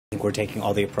think we're taking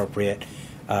all the appropriate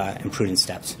and prudent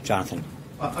steps. Jonathan.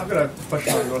 I've got a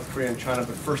question on North Korea and China,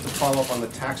 but first to follow up on the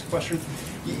tax question.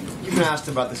 You've been asked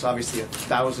about this obviously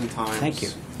 1,000 times. Thank you.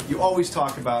 You always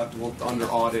talk about, well, under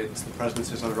audit, the president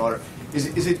says under audit.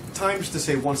 Is it time just to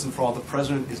say once and for all, the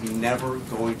president is never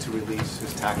going to release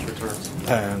his tax returns?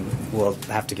 We'll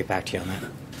have to get back to you on that.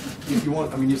 If you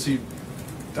want, I mean,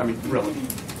 really?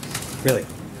 Really?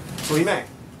 So he may.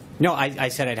 No, I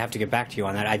said I'd have to get back to you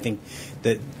on that. I think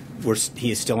that he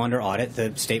is still under audit.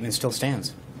 The statement still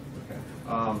stands.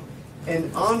 Okay.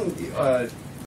 And on